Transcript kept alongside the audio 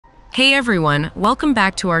Hey everyone, welcome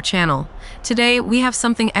back to our channel. Today, we have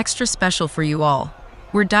something extra special for you all.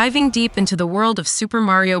 We're diving deep into the world of Super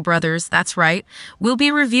Mario Bros. That's right, we'll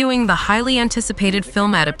be reviewing the highly anticipated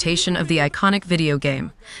film adaptation of the iconic video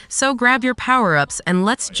game. So grab your power-ups and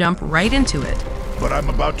let's jump right into it. But I'm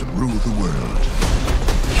about to rule the world.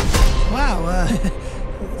 Wow,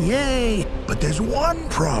 yay! But there's one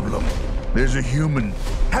problem. There's a human,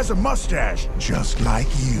 has a mustache, just like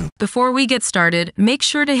you. Before we get started, make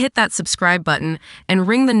sure to hit that subscribe button and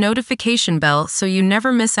ring the notification bell so you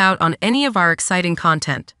never miss out on any of our exciting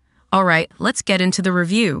content. Alright, let's get into the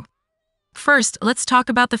review. First, let's talk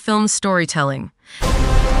about the film's storytelling.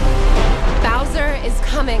 Bowser is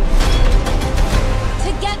coming.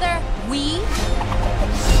 Together, we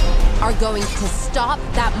are going to stop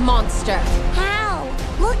that monster. How?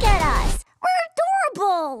 Look at us. We're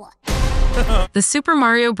adorable. The Super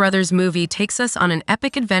Mario Bros. Movie takes us on an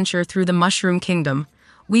epic adventure through the Mushroom Kingdom.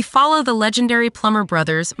 We follow the legendary plumber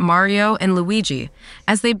brothers, Mario and Luigi,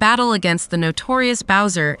 as they battle against the notorious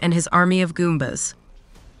Bowser and his army of Goombas.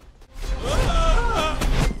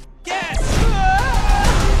 Yes!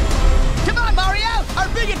 Come on, Mario! Our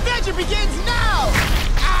big adventure begins now!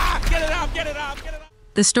 Get it up, get it up, get it up!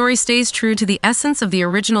 The story stays true to the essence of the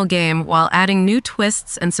original game while adding new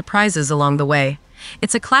twists and surprises along the way.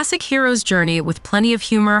 It's a classic hero's journey with plenty of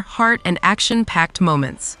humor, heart, and action-packed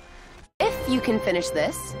moments. If you can finish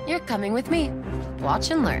this, you're coming with me.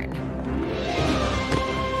 Watch and learn.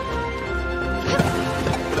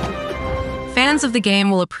 Fans of the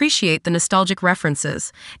game will appreciate the nostalgic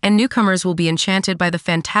references, and newcomers will be enchanted by the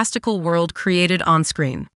fantastical world created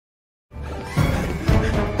on-screen.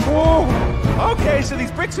 Whoa! Okay, so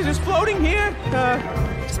these bricks are just floating here?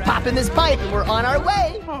 Just pop in this pipe and we're on our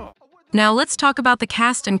way! Now let's talk about the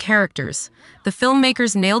cast and characters. The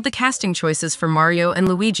filmmakers nailed the casting choices for Mario and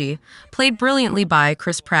Luigi, played brilliantly by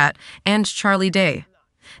Chris Pratt and Charlie Day.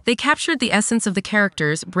 They captured the essence of the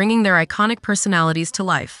characters, bringing their iconic personalities to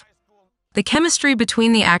life. The chemistry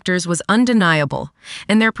between the actors was undeniable,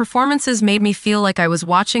 and their performances made me feel like I was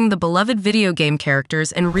watching the beloved video game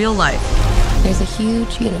characters in real life. There's a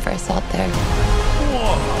huge universe out there.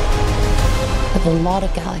 Whoa. With a lot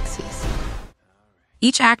of galaxies.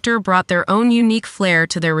 Each actor brought their own unique flair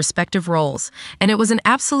to their respective roles, and it was an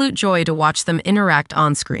absolute joy to watch them interact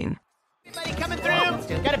on screen. Everybody coming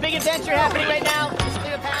through! Got a big adventure happening right now! Just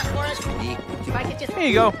clear a path for us. If I could just... Here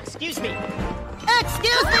you go. Excuse me!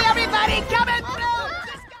 Excuse me, everybody! Coming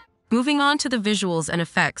through! Moving on to the visuals and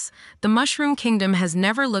effects, the Mushroom Kingdom has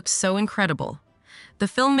never looked so incredible. The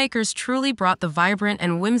filmmakers truly brought the vibrant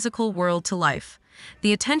and whimsical world to life.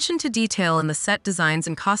 The attention to detail in the set designs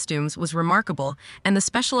and costumes was remarkable, and the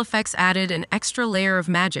special effects added an extra layer of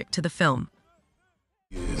magic to the film.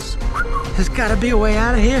 There's gotta be a way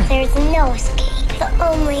out of here. There's no escape. The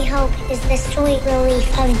only hope is the sweet relief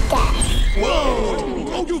of death. Whoa!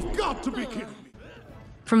 Oh, you've got to be kidding me!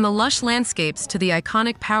 From the lush landscapes to the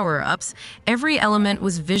iconic power-ups, every element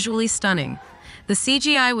was visually stunning. The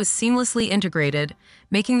CGI was seamlessly integrated,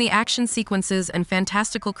 making the action sequences and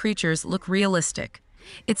fantastical creatures look realistic.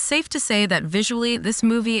 It's safe to say that visually, this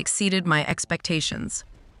movie exceeded my expectations.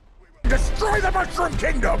 Destroy the Mushroom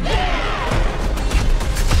Kingdom!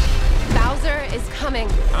 Bowser is coming.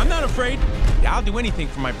 I'm not afraid. I'll do anything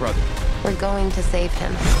for my brother. We're going to save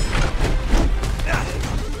him.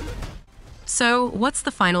 So, what's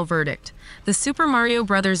the final verdict? The Super Mario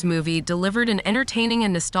Bros. Movie delivered an entertaining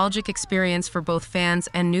and nostalgic experience for both fans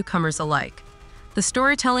and newcomers alike. The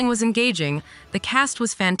storytelling was engaging, the cast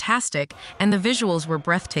was fantastic, and the visuals were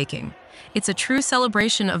breathtaking. It's a true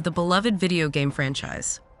celebration of the beloved video game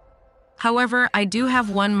franchise. However, I do have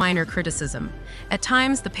one minor criticism. At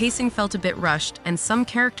times, the pacing felt a bit rushed, and some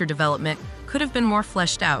character development could have been more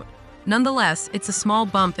fleshed out. Nonetheless, it's a small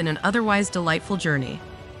bump in an otherwise delightful journey.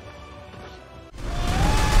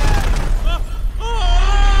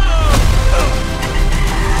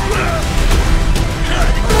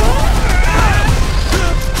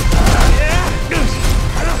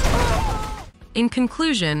 In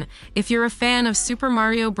conclusion, if you're a fan of Super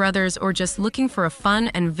Mario Bros. Or just looking for a fun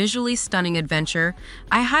and visually stunning adventure,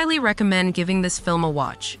 I highly recommend giving this film a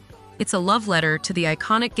watch. It's a love letter to the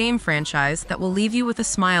iconic game franchise that will leave you with a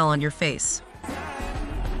smile on your face.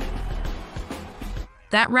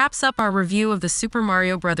 That wraps up our review of the Super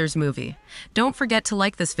Mario Bros. Movie. Don't forget to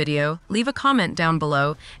like this video, leave a comment down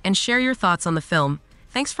below, and share your thoughts on the film.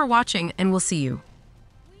 Thanks for watching, and we'll see you.